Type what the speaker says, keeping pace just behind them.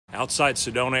outside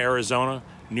Sedona, Arizona,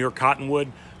 near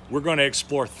Cottonwood. We're going to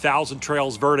explore Thousand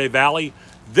Trails Verde Valley.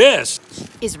 This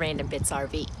is Random Bits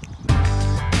RV.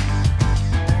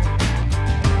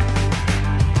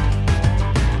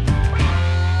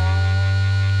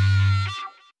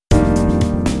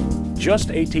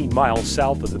 Just 18 miles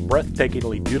south of the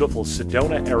breathtakingly beautiful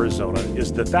Sedona, Arizona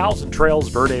is the Thousand Trails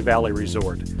Verde Valley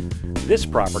Resort. This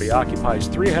property occupies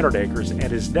 300 acres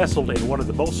and is nestled in one of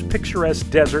the most picturesque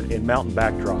desert and mountain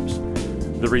backdrops.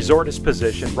 The resort is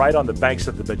positioned right on the banks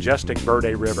of the majestic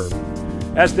Verde River.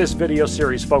 As this video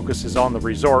series focuses on the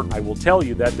resort, I will tell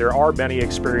you that there are many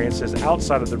experiences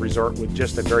outside of the resort with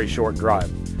just a very short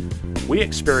drive. We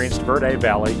experienced Verde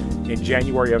Valley in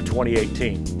January of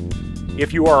 2018.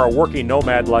 If you are a working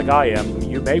nomad like I am,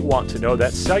 you may want to know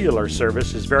that cellular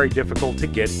service is very difficult to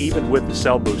get even with the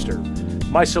cell booster.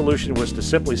 My solution was to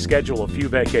simply schedule a few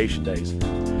vacation days.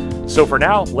 So for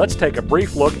now, let's take a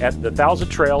brief look at the Thousand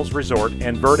Trails Resort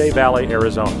in Verde Valley,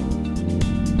 Arizona.